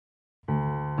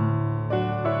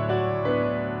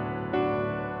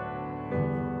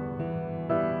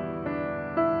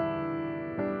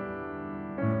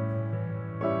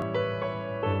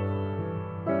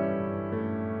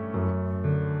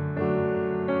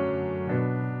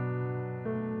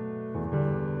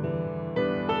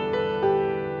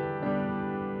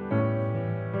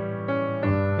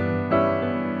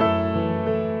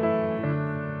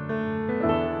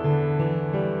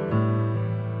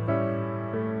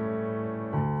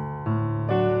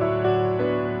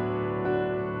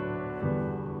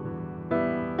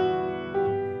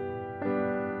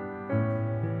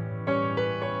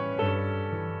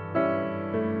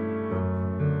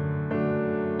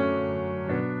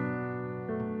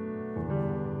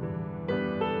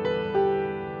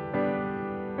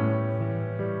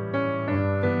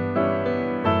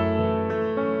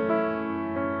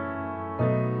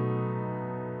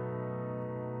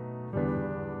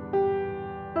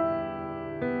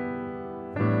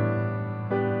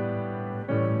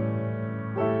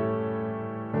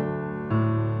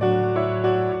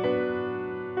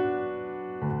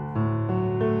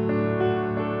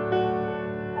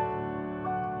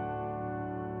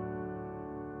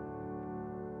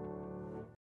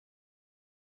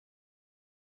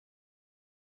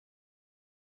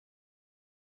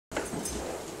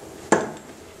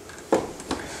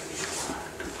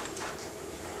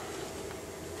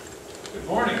Good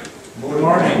morning. Good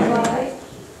morning.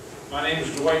 My name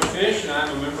is Dwight Fish, and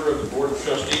I'm a member of the Board of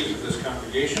Trustees of this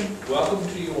congregation. Welcome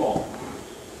to you all.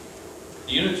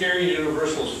 The Unitarian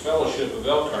Universalist Fellowship of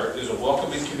Elkhart is a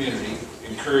welcoming community,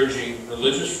 encouraging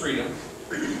religious freedom,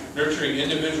 nurturing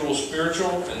individual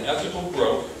spiritual and ethical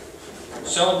growth,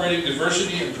 celebrating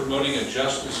diversity, and promoting a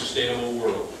just and sustainable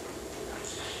world.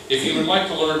 If you would like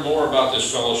to learn more about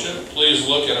this fellowship, please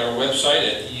look at our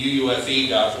website at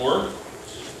uufe.org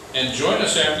and join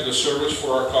us after the service for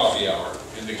our coffee hour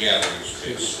in the gathering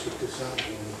space.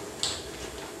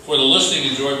 For the listening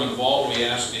enjoyment of all, we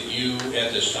ask that you,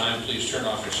 at this time, please turn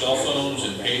off your cell phones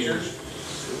and pagers.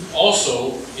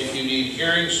 Also, if you need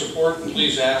hearing support,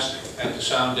 please ask at the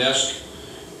sound desk,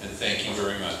 and thank you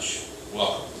very much.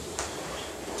 Welcome.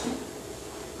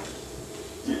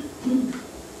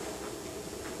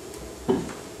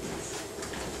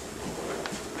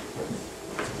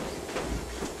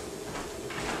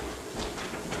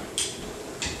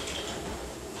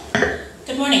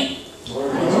 Good morning.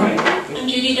 I'm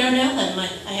Judy Darnell, and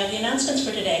I have the announcements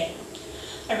for today.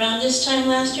 Around this time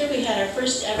last year, we had our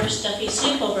first ever stuffy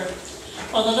sleepover.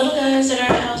 Well, the little guys at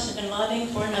our house have been lobbying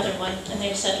for another one, and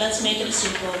they've said, let's make it a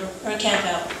sleepover, or a camp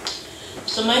out.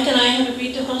 So Mike and I have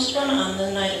agreed to host one on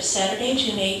the night of Saturday,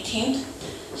 June 18th.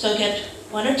 So get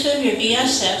one or two of your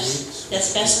BSFs,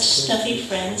 that's best stuffy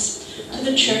friends, to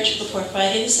the church before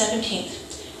Friday the 17th.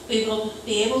 We will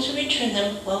be able to return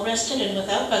them well-rested and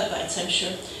without bug bites, I'm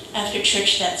sure, after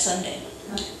church that Sunday.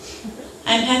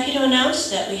 I'm happy to announce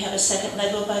that we have a second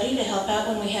Lego buddy to help out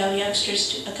when we have youngsters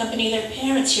to accompany their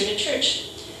parents here to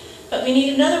church. But we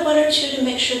need another one or two to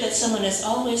make sure that someone is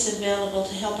always available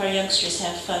to help our youngsters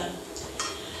have fun.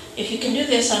 If you can do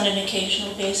this on an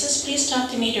occasional basis, please talk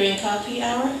to me during coffee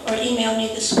hour or email me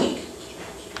this week.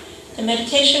 The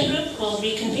meditation group will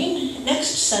reconvene next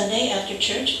Sunday after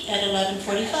church at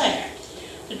 11:45.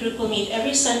 The group will meet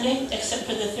every Sunday except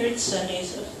for the third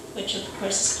Sundays, which of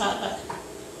course is potluck.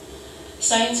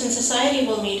 Science and Society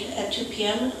will meet at 2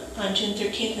 p.m. on June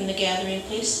 13th in the gathering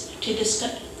place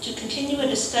to continue a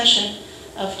discussion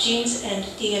of genes and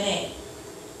DNA.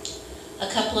 A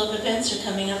couple of events are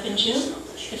coming up in June.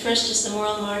 The first is the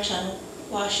Moral March on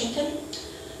Washington,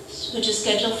 which is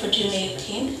scheduled for June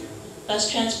 18th. Bus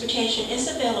transportation is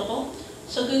available,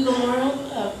 so Google Moral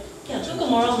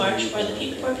March or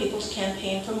the Poor People's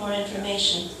Campaign for more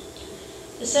information.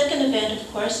 The second event,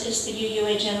 of course, is the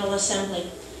UUA General Assembly.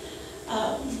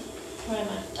 Where am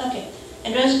I? Okay.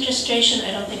 And registration,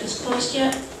 I don't think, is closed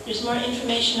yet. There's more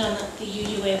information on the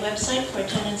UUA website for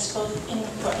attendance both in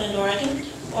Portland, Oregon,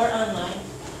 or online.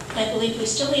 I believe we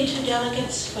still need 2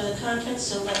 delegates for the conference,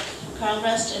 so let Carl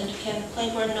Rust and Ken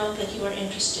Claiborne know that you are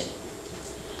interested.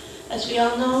 As we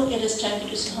all know, it is time to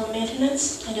do some home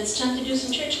maintenance, and it's time to do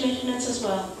some church maintenance as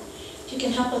well. If you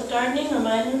can help with gardening or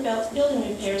minor building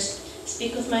repairs,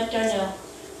 speak with Mike Darnell.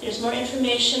 There's more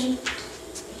information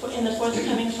in the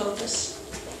forthcoming focus.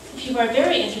 If you are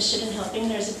very interested in helping,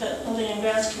 there's a Building and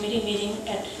Grounds Committee meeting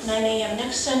at 9 a.m.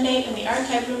 next Sunday in the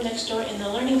archive room next door in the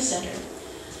Learning Center.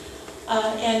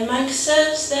 And Mike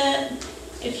says that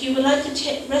if you would like to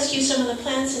rescue some of the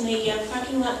plants in the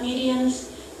parking lot medians,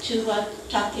 to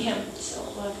talk to him. So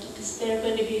because they're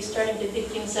going to be starting to dig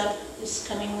things up this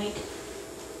coming week.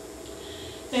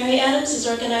 Mary Adams is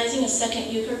organizing a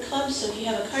second euchre club, so if you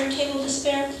have a card table to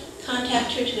spare,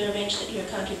 contact her to arrange your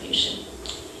contribution.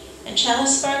 And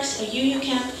Chalice Sparks, a UU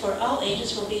camp for all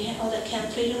ages, will be held at Camp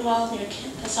Friedenwald near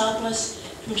Cassopolis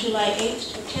from July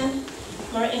 8th to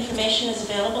 10th. More information is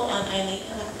available on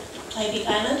Ivy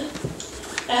Island.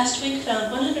 Last week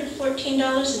found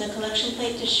 $114 in a collection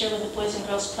plate to share with the Boys and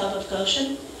Girls Club of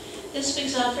Goshen. This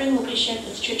week's offering will be shared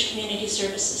with Church Community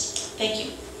Services. Thank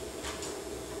you.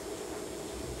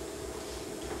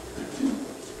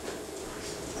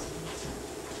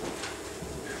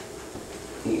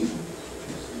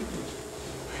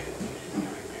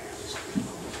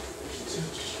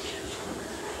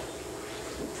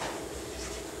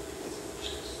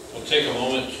 We'll take a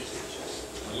moment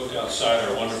and look outside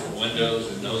our wonderful windows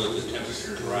and know that the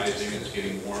temperature is rising, it's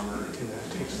getting warmer,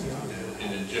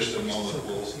 and in just a moment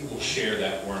we'll share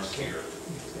that warmth here.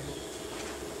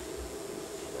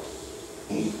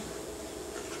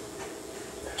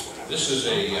 This is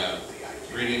a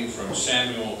reading from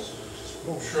Samuel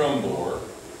Trumbore,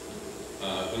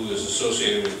 who is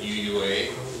associated with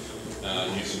UUA.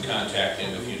 You can contact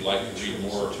him if you'd like to read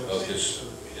more of his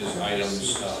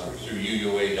items through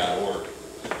UUA.org.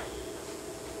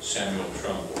 Samuel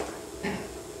Trumbore.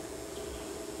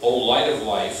 O light of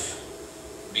life,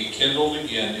 be kindled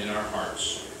again in our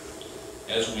hearts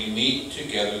as we meet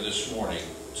together this morning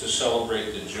to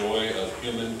celebrate the joy of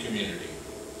human community.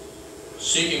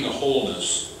 seeking a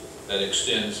wholeness that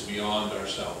extends beyond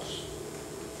ourselves.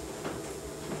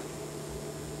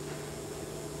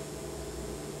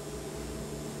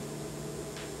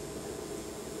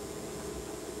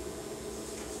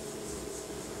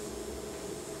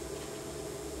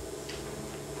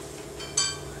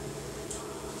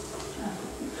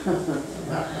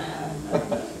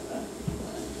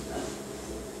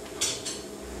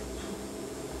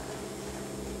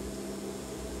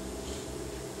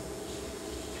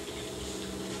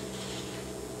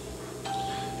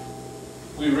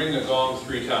 We ring the gong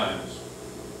 3 times.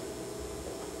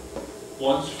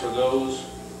 Once for those,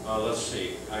 let's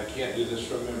see, I can't do this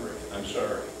from memory, I'm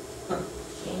sorry.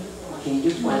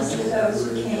 Once for those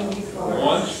who came before us.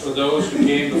 Once for those who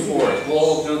came before us. We'll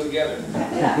all do it together.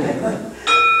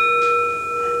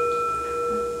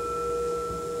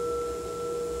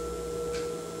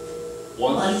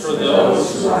 Once for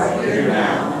those who are here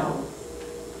now.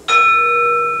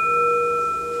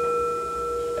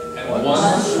 And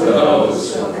once for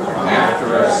those who come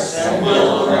after us and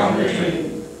will come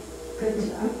in. Good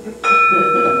job.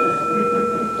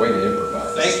 Way to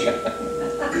improvise. Thank you.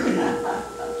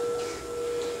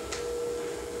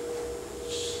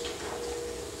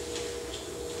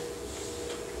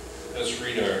 Let's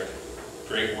read our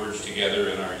great words together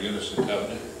in our unison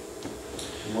covenant.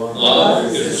 Love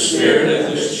is the spirit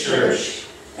of this church,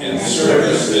 and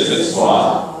service is its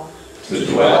law, to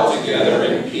dwell together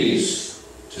in peace,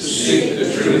 to seek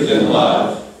the truth in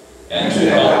love, and to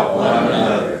help one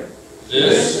another.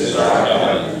 This is our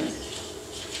covenant.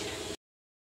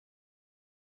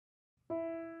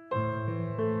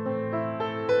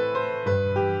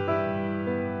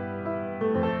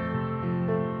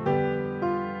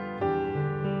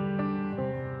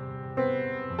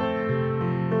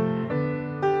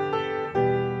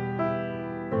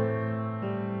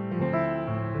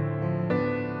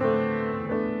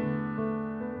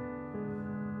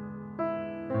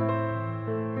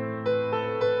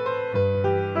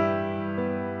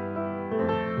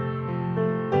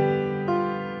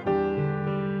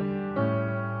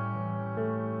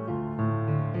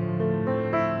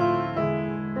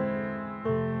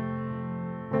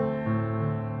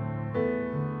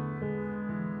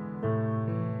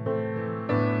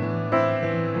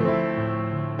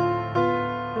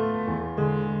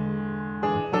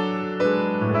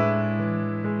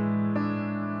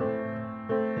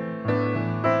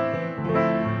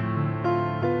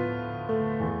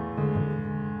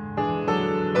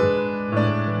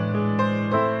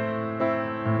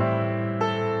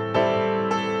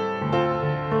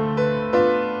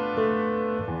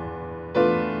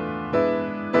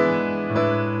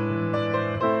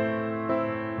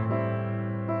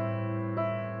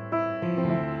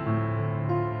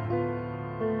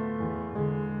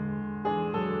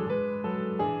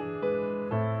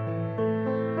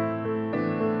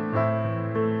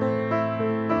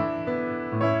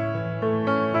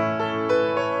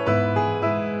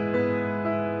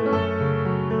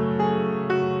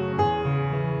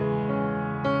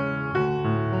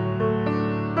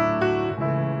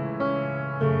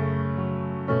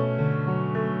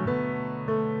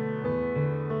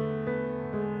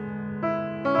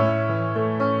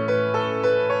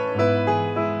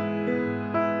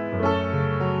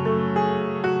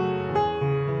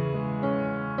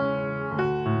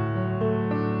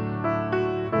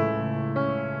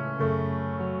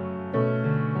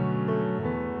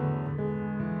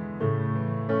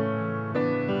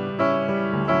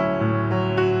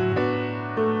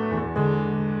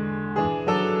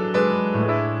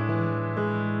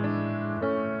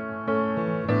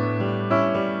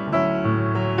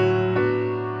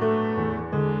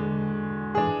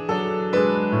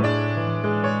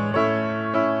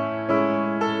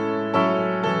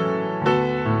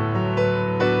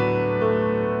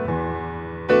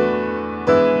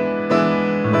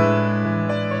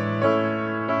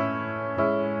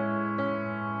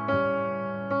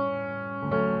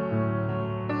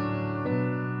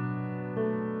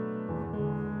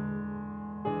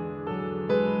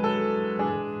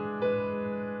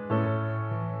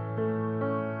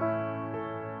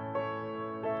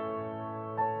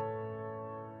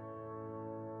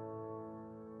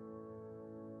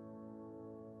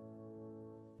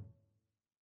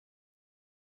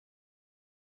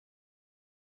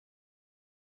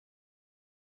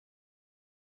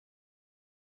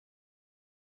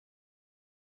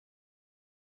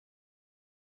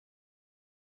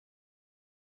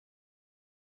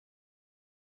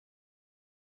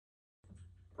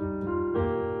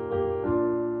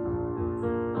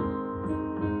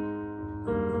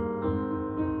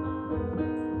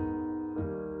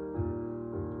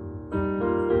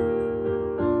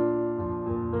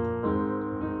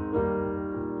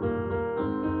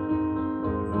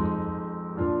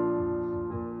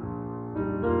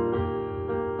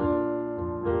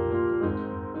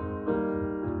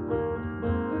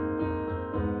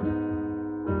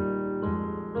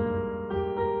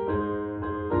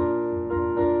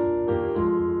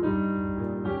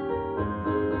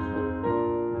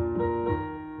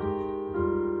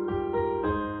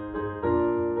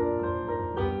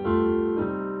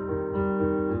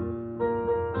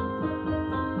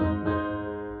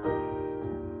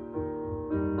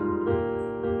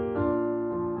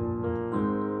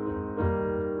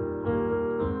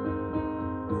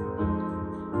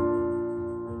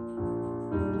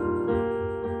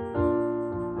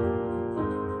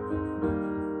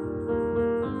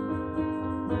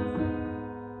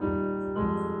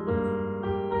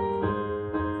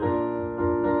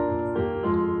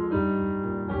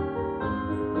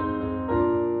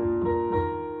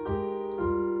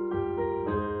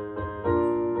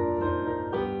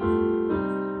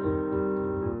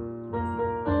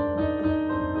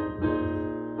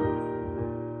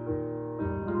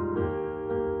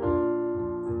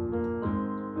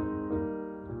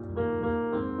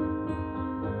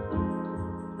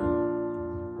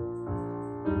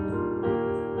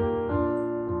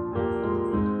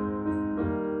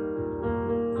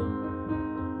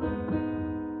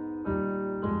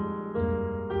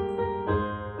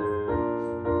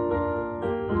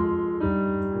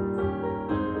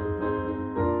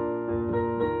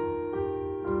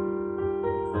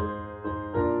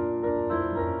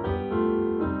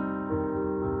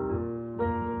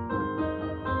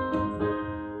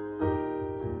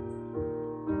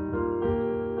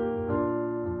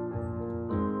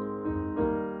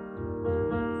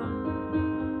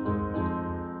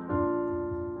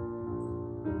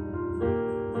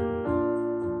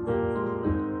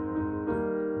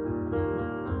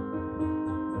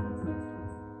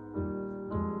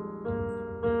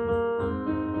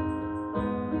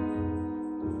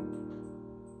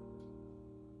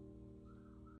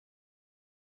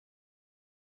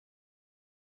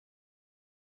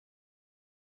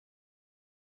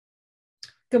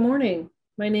 Good morning.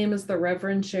 My name is the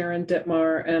Reverend Sharon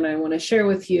Dittmar, and I want to share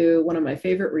with you one of my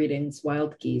favorite readings,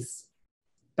 Wild Geese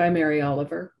by Mary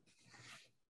Oliver.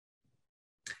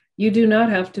 You do not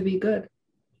have to be good.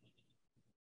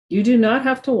 You do not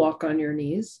have to walk on your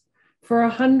knees for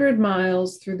 100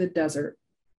 miles through the desert,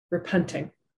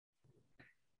 repenting.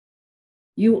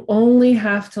 You only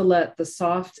have to let the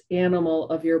soft animal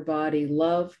of your body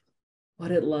love what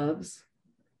it loves.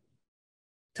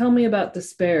 Tell me about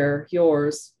despair,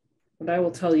 yours, and I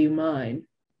will tell you mine.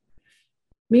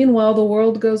 Meanwhile, the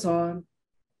world goes on.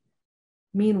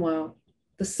 Meanwhile,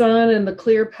 the sun and the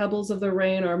clear pebbles of the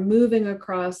rain are moving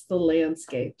across the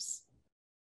landscapes,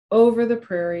 over the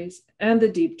prairies and the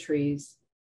deep trees,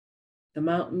 the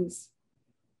mountains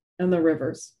and the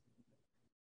rivers.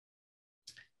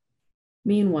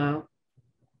 Meanwhile,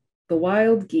 the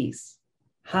wild geese,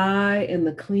 high in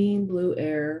the clean blue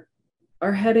air,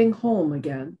 are heading home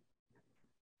again.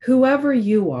 Whoever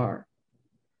you are,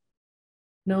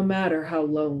 no matter how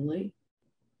lonely,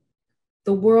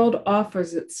 the world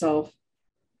offers itself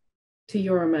to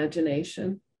your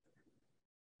imagination,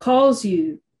 calls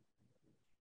you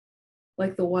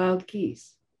like the wild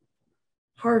geese,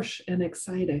 harsh and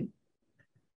exciting,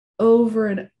 over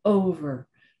and over,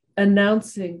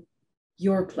 announcing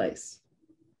your place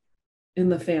in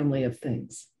the family of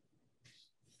things.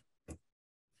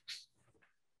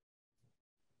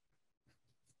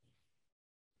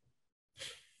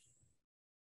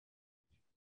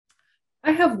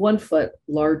 I have one foot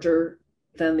larger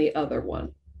than the other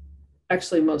one.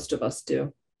 Actually, most of us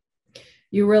do.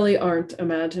 You really aren't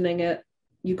imagining it.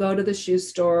 You go to the shoe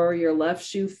store, your left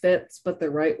shoe fits, but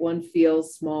the right one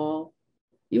feels small.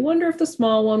 You wonder if the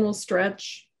small one will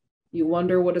stretch. You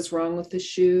wonder what is wrong with the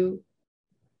shoe.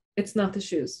 It's not the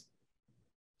shoes.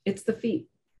 It's the feet.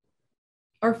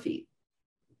 Our feet.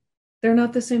 They're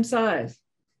not the same size.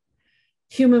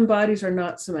 Human bodies are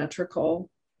not symmetrical.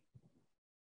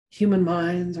 Human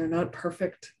minds are not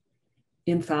perfect,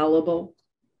 infallible.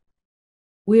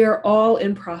 We are all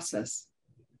in process,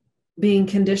 being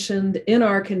conditioned in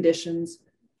our conditions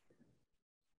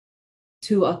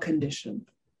to a condition.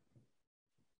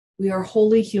 We are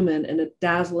wholly human in a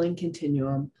dazzling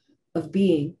continuum of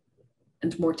being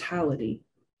and mortality.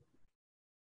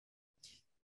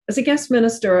 As a guest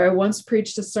minister, I once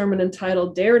preached a sermon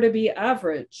entitled "Dare to be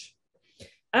Average."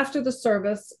 After the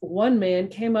service, one man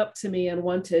came up to me and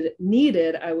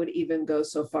needed, I would even go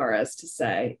so far as to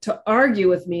say, to argue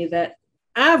with me that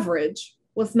average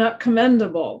was not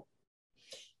commendable.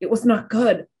 It was not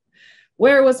good.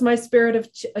 Where was my spirit of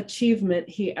achievement,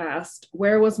 he asked.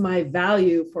 Where was my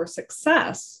value for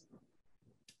success?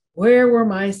 Where were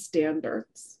my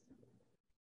standards?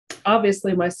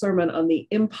 Obviously, my sermon on the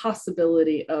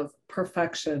impossibility of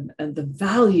perfection and the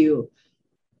value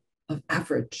of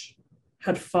average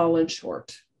had fallen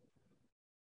short.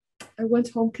 I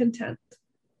went home content.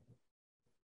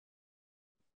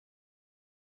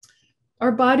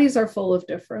 Our bodies are full of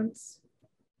difference,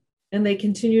 and they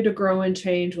continue to grow and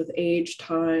change with age,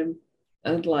 time,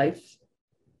 and life.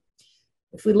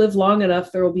 If we live long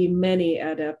enough, there will be many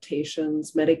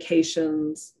adaptations,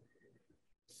 medications,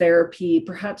 therapy,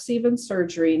 perhaps even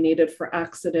surgery needed for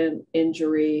accident,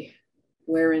 injury,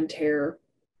 wear and tear.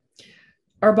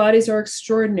 Our bodies are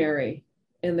extraordinary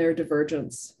in their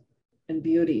divergence and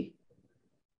beauty.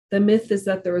 The myth is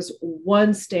that there is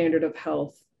one standard of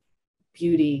health,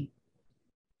 beauty,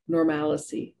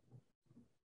 normalcy.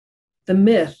 The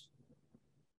myth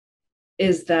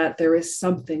is that there is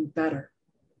something better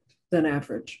than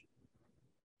average.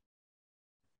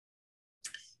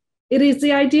 It is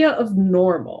the idea of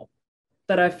normal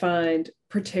that I find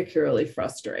particularly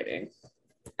frustrating,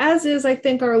 as is, I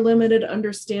think, our limited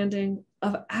understanding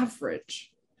of average.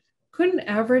 Couldn't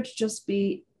average just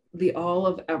be the all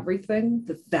of everything?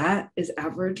 That is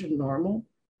average and normal?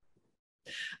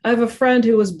 I have a friend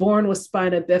who was born with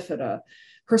spina bifida.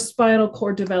 Her spinal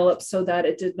cord developed so that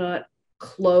it did not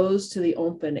close to the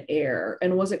open air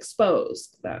and was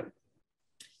exposed then.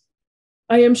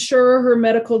 I am sure her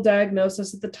medical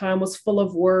diagnosis at the time was full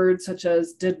of words such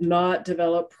as did not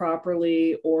develop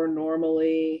properly or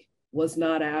normally, was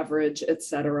not average,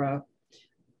 etc.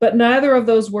 But neither of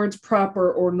those words,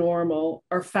 proper or normal,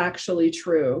 are factually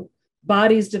true.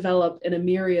 Bodies develop in a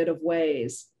myriad of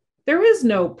ways. There is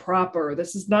no proper.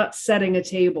 This is not setting a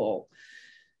table.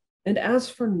 And as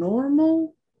for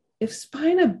normal, if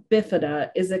spina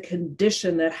bifida is a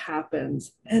condition that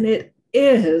happens, and it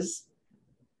is,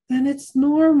 then it's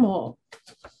normal.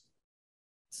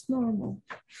 It's normal.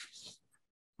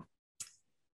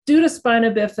 Due to spina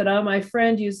bifida, my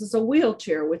friend uses a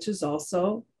wheelchair, which is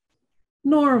also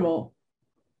normal.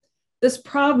 This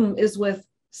problem is with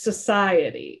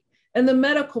society, and the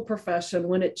medical profession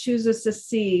when it chooses to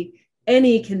see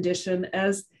any condition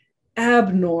as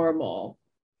abnormal.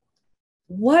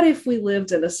 What if we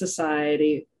lived in a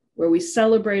society where we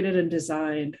celebrated and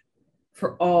designed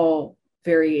for all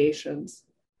variations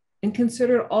and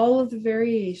considered all of the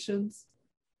variations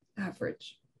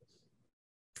average?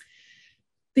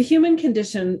 The human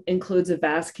condition includes a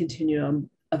vast continuum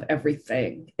of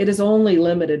everything. It is only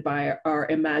limited by our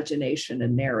imagination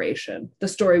and narration, the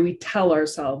story we tell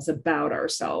ourselves about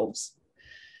ourselves.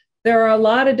 There are a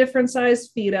lot of different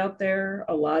sized feet out there,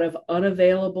 a lot of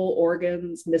unavailable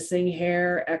organs, missing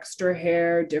hair, extra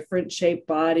hair, different shaped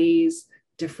bodies,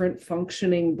 different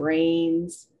functioning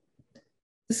brains.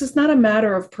 This is not a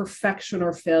matter of perfection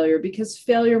or failure, because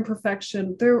failure and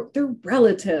perfection, they're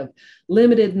relative,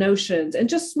 limited notions, and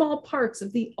just small parts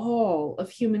of the all of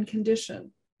human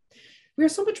condition. We are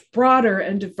so much broader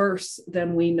and diverse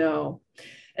than we know.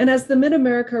 And as the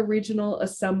MidAmerica Regional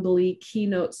Assembly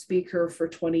keynote speaker for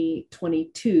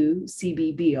 2022,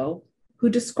 CB Beal, who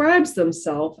describes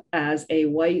themselves as a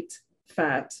white,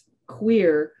 fat,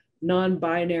 queer,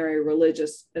 non-binary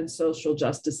religious and social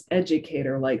justice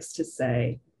educator, likes to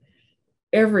say,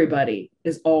 everybody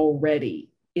is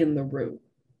already in the room.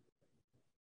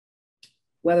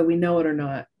 Whether we know it or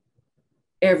not,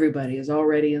 everybody is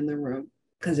already in the room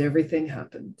because everything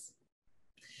happens.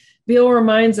 Beal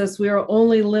reminds us we are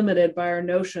only limited by our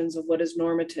notions of what is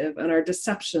normative and our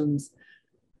deceptions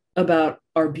about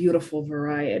our beautiful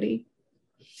variety.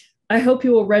 I hope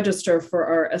you will register for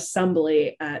our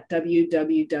assembly at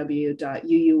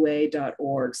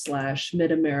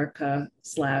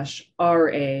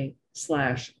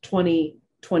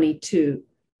www.uua.org/midamerica/RA/2022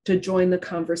 to join the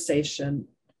conversation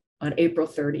on April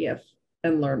 30th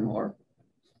and learn more.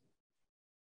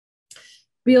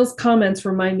 Beal's comments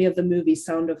remind me of the movie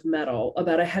Sound of Metal,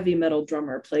 about a heavy metal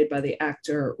drummer played by the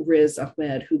actor Riz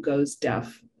Ahmed, who goes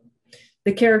deaf.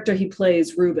 The character he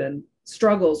plays, Ruben,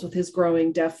 struggles with his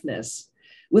growing deafness.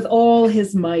 With all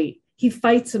his might, he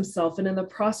fights himself, and in the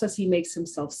process, he makes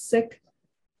himself sick,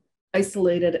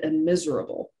 isolated, and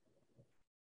miserable.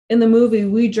 In the movie,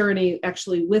 we journey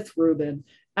actually with Ruben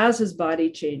as his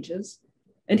body changes,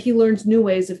 and he learns new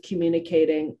ways of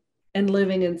communicating and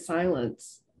living in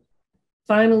silence,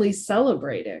 finally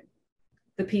celebrating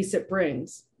the peace it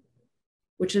brings,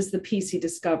 which is the peace he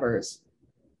discovers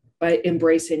by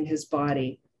embracing his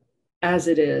body as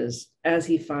it is, as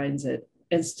he finds it,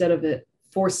 instead of it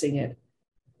forcing it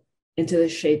into the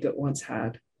shape it once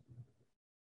had.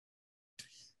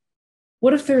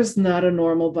 What if there's not a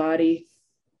normal body,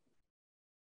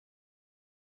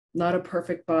 not a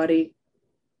perfect body,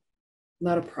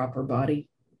 not a proper body?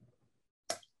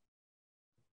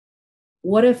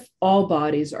 What if all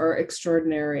bodies are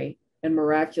extraordinary and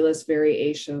miraculous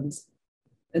variations,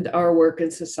 and our work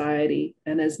in society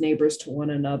and as neighbors to one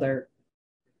another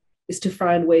is to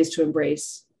find ways to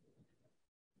embrace,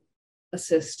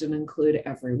 assist, and include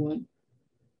everyone?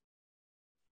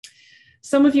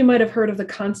 Some of you might have heard of the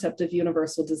concept of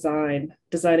universal design,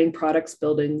 designing products,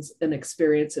 buildings, and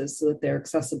experiences so that they're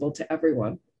accessible to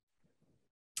everyone.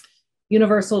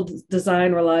 Universal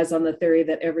design relies on the theory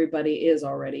that everybody is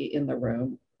already in the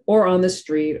room, or on the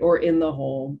street, or in the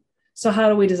home. So how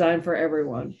do we design for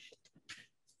everyone?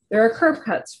 There are curb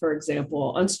cuts, for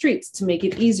example, on streets to make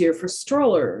it easier for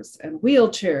strollers and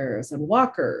wheelchairs and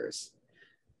walkers.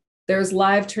 There's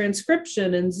live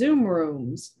transcription in Zoom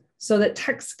rooms so that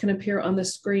text can appear on the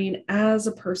screen as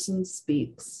a person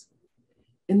speaks.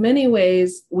 In many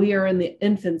ways, we are in the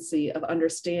infancy of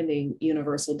understanding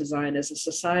universal design as a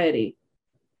society.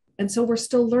 And so we're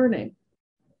still learning.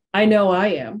 I know I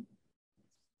am.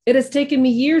 It has taken me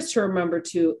years to remember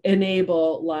to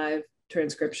enable live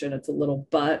transcription. It's a little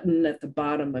button at the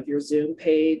bottom of your Zoom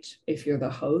page if you're the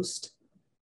host.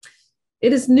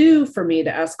 It is new for me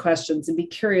to ask questions and be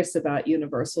curious about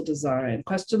universal design.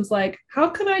 Questions like, how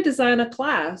can I design a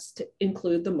class to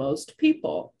include the most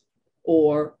people?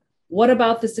 Or what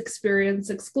about this experience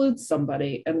excludes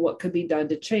somebody, and what could be done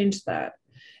to change that?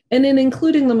 And in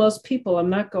including the most people, I'm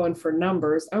not going for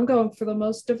numbers. I'm going for the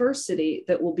most diversity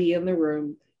that will be in the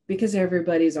room, because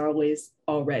everybody's always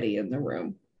already in the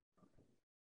room.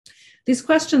 These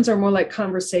questions are more like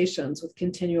conversations with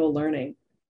continual learning.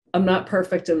 I'm not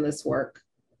perfect in this work.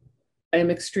 I am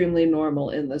extremely normal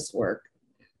in this work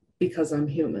because I'm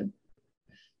human.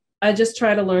 I just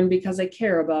try to learn because I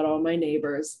care about all my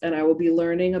neighbors, and I will be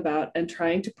learning about and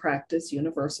trying to practice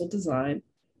universal design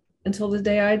until the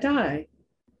day I die.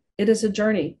 It is a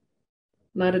journey,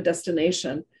 not a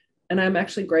destination. And I'm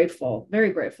actually grateful,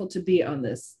 very grateful to be on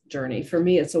this journey. For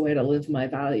me, it's a way to live my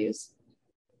values.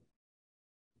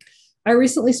 I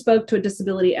recently spoke to a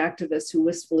disability activist who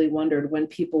wistfully wondered when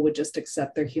people would just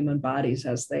accept their human bodies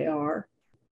as they are.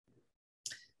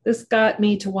 This got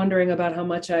me to wondering about how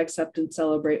much I accept and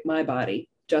celebrate my body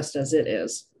just as it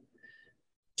is.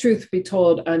 Truth be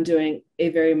told, I'm doing a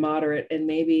very moderate and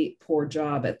maybe poor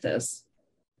job at this,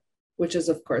 which is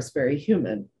of course very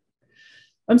human.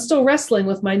 I'm still wrestling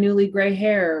with my newly gray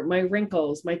hair, my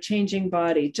wrinkles, my changing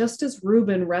body, just as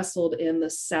Reuben wrestled in The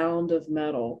Sound of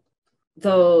Metal.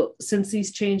 Though since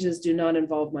these changes do not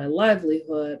involve my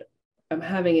livelihood, I'm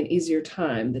having an easier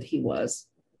time than he was.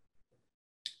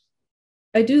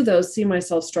 I do, though, see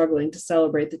myself struggling to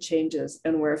celebrate the changes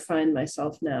and where I find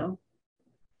myself now.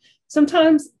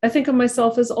 Sometimes I think of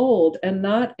myself as old and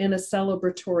not in a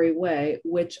celebratory way,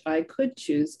 which I could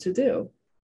choose to do.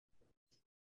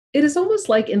 It is almost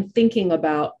like in thinking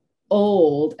about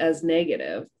old as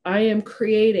negative, I am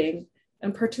creating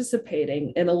and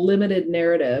participating in a limited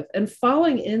narrative and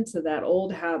falling into that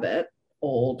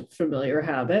old familiar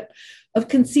habit of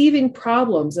conceiving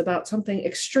problems about something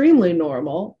extremely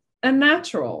normal and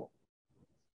natural.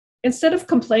 Instead of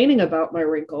complaining about my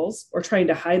wrinkles or trying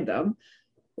to hide them,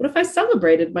 what if I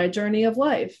celebrated my journey of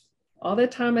life? All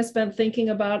that time I spent thinking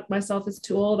about myself as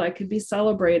too old, I could be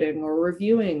celebrating or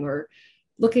reviewing or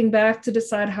looking back to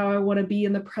decide how I want to be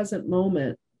in the present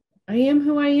moment. I am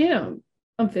who I am.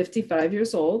 I'm 55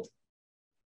 years old.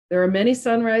 There are many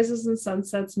sunrises and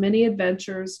sunsets, many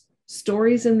adventures,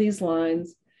 stories in these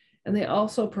lines, and they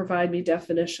also provide me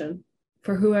definition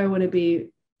for who I want to be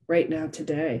right now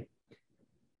today.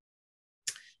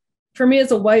 For me,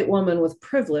 as a white woman with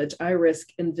privilege, I risk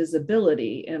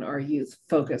invisibility in our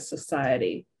youth-focused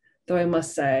society. Though I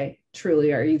must say,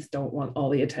 truly, our youth don't want all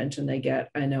the attention they get.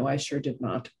 I know I sure did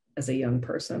not as a young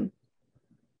person.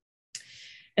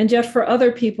 And yet for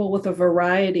other people with a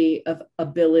variety of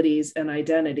abilities and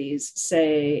identities,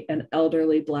 say an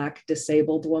elderly Black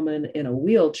disabled woman in a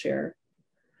wheelchair,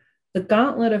 the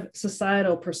gauntlet of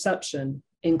societal perception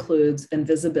includes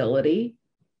invisibility,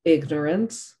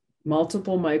 ignorance,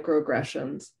 multiple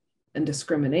microaggressions, and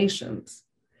discriminations.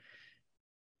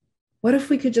 What if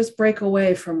we could just break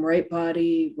away from right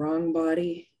body, wrong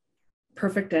body,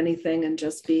 perfect anything, and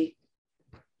just be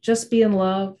in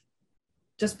love,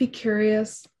 just be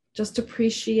curious, just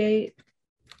appreciate,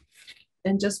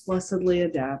 and just blessedly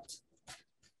adapt.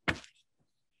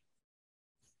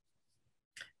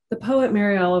 The poet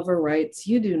Mary Oliver writes,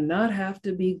 "You do not have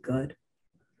to be good.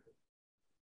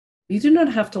 You do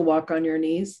not have to walk on your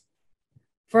knees.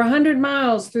 For 100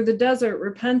 miles through the desert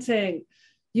repenting,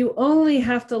 you only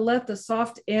have to let the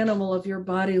soft animal of your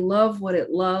body love what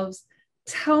it loves.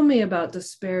 Tell me about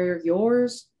despair,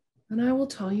 yours, and I will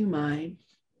tell you mine."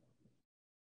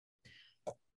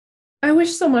 I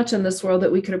wish so much in this world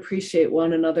that we could appreciate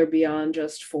one another beyond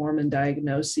just form and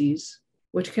diagnoses,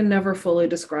 which can never fully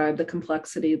describe the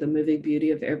complexity, the moving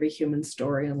beauty of every human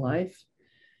story and life.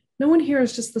 No one here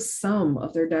is just the sum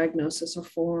of their diagnosis or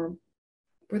form.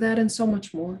 We're that and so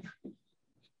much more.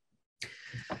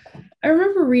 I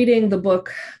remember reading the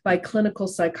book by clinical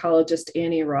psychologist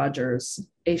Annie Rogers,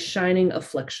 A Shining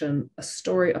Affliction, A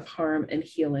Story of Harm and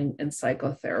Healing in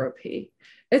Psychotherapy.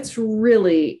 It's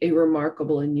really a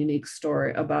remarkable and unique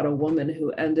story about a woman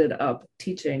who ended up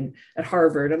teaching at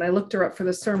Harvard. And I looked her up for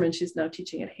the sermon. She's now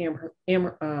teaching at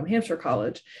Hampshire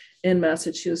College in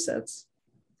Massachusetts.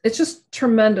 It's just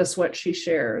tremendous what she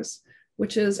shares,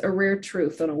 which is a rare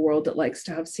truth in a world that likes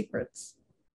to have secrets.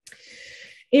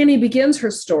 Annie begins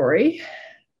her story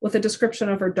with a description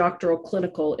of her doctoral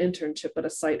clinical internship at a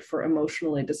site for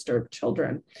emotionally disturbed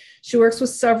children. She works with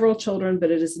several children,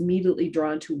 but it is immediately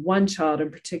drawn to one child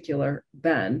in particular,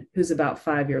 Ben, who's about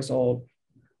 5 years old.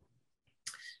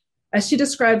 As she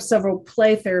describes several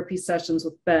play therapy sessions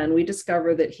with Ben, we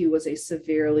discover that he was a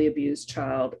severely abused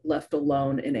child left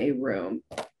alone in a room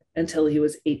until he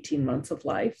was 18 months of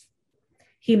life.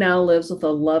 He now lives with a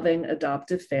loving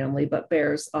adoptive family, but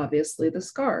bears obviously the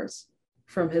scars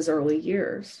from his early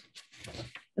years.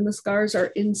 And the scars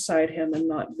are inside him and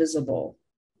not visible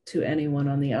to anyone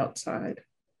on the outside.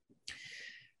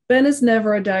 Ben is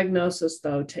never a diagnosis,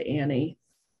 though, to Annie.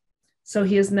 So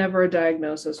he is never a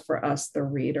diagnosis for us, the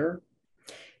reader.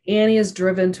 Annie is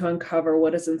driven to uncover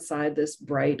what is inside this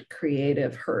bright,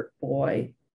 creative, hurt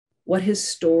boy, what his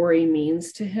story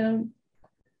means to him,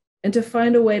 and to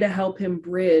find a way to help him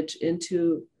bridge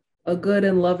into a good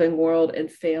and loving world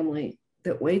and family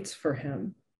that waits for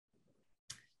him.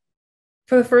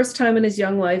 For the first time in his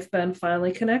young life, Ben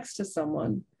finally connects to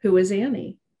someone who is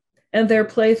Annie, and their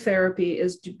play therapy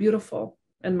is beautiful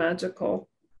and magical.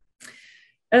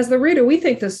 As the reader, we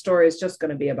think this story is just going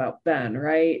to be about Ben,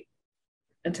 right?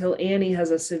 until Annie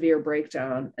has a severe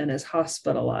breakdown and is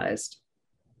hospitalized.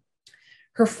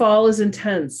 Her fall is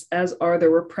intense, as are the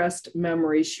repressed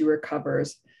memories she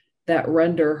recovers that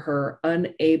render her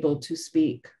unable to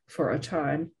speak for a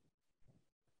time.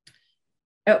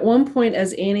 At one point,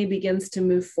 as Annie begins to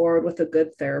move forward with a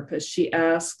good therapist, she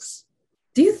asks,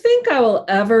 "Do you think I will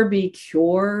ever be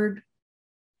cured?"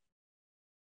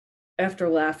 After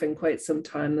laughing quite some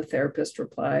time, the therapist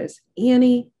replies,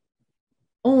 "Annie,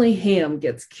 only ham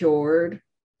gets cured."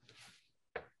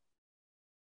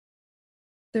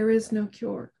 There is no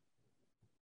cure.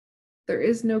 There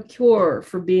is no cure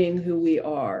for being who we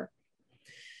are.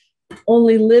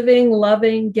 Only living,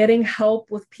 loving, getting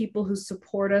help with people who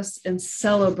support us, and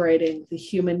celebrating the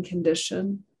human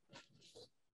condition.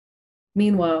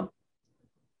 Meanwhile,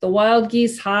 the wild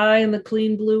geese high in the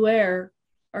clean blue air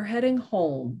are heading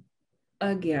home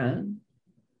again.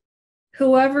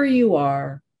 Whoever you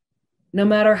are, no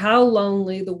matter how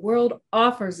lonely, the world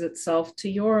offers itself to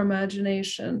your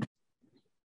imagination,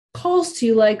 calls to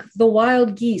you like the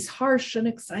wild geese, harsh and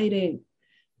exciting,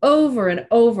 over and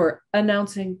over,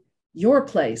 announcing your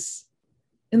place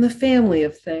in the family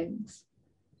of things.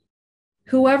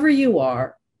 Whoever you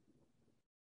are,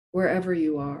 wherever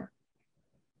you are,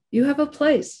 you have a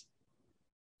place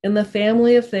in the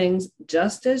family of things,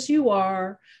 just as you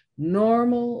are,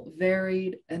 normal,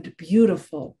 varied, and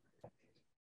beautiful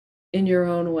in your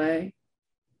own way.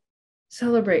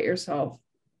 Celebrate yourself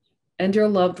and your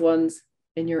loved ones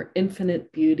in your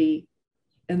infinite beauty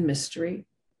and mystery.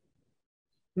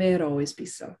 May it always be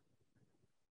so.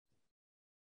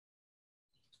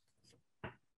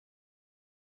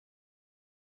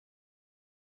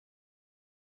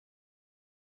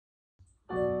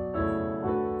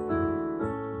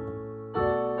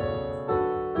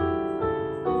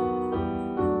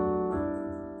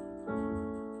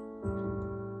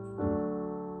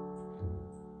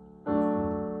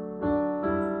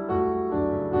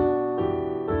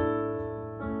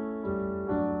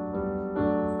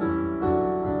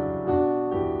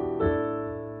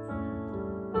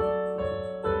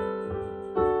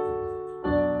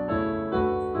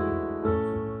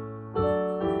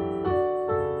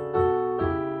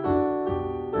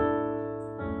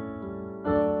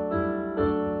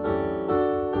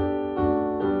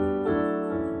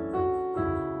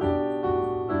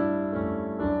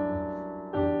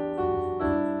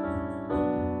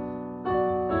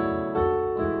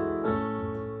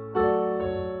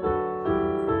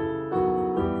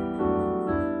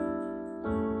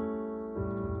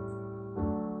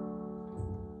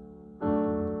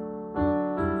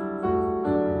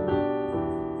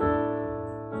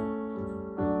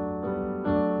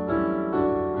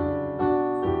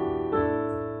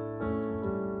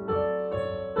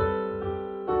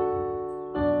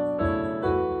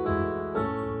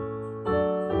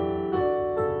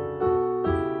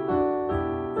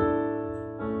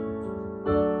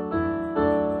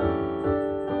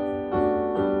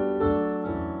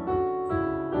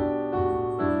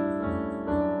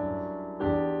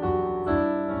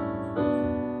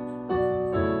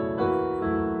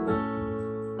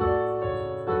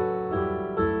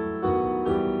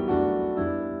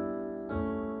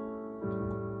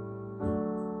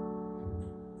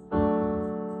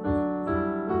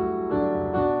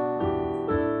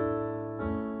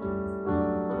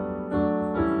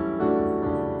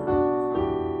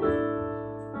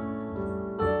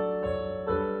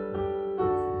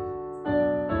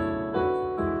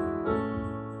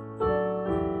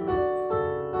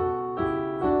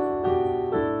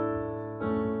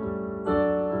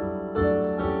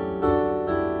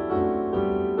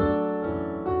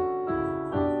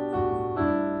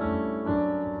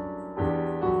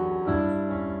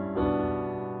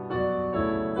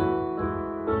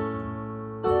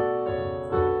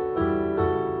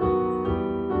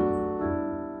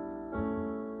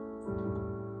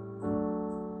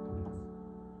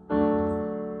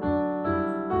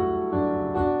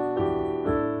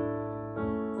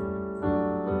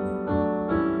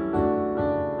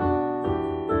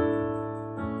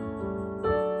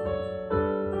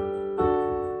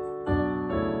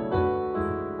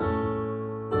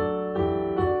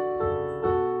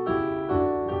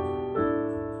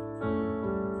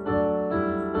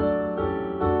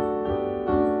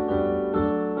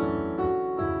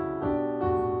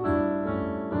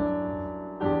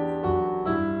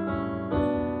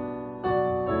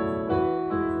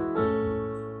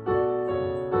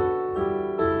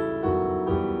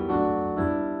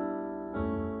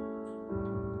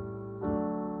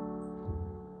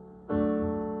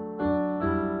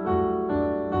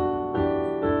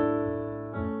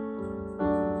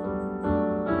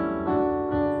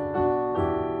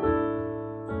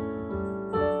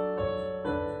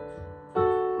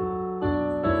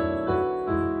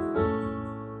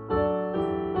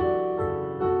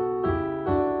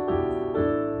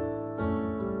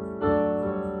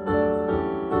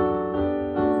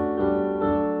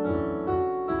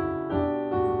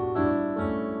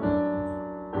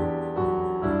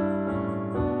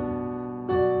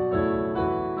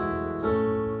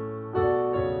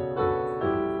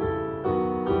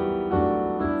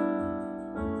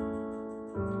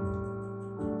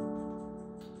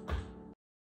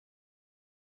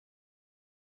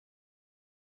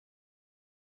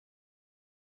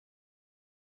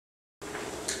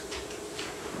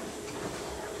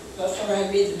 before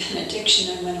I read the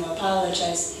benediction, I'm going to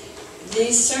apologize.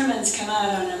 These sermons come out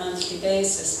on a monthly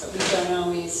basis, but we don't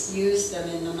always use them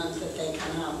in the month that they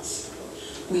come out. So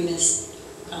we missed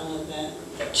all of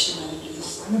that she wanted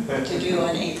us to do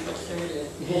on April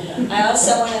 30th. I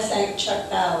also want to thank Chuck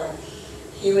Bauer.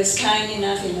 He was kind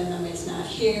enough, even though he's not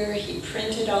here. He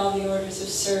printed all the orders of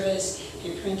service.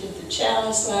 He printed the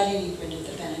chalice lighting. He printed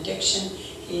the benediction.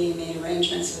 He made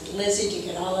arrangements with Lizzie to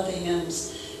get all of the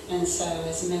hymns. And so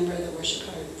as a member of the Worship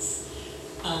Arts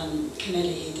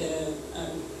Committee, he did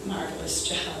a marvelous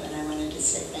job, and I wanted to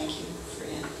say thank you for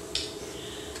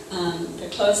him. The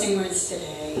closing words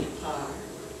today are,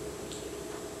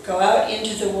 go out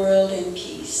into the world in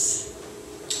peace.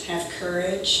 Have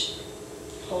courage.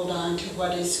 Hold on to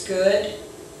what is good.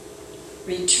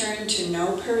 Return to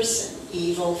no person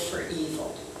evil for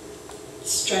evil.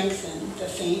 Strengthen the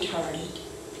faint-hearted.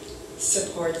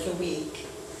 Support the weak.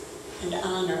 And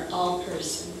honor all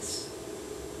persons.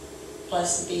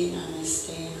 Blessed be,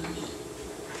 namaste, and amen.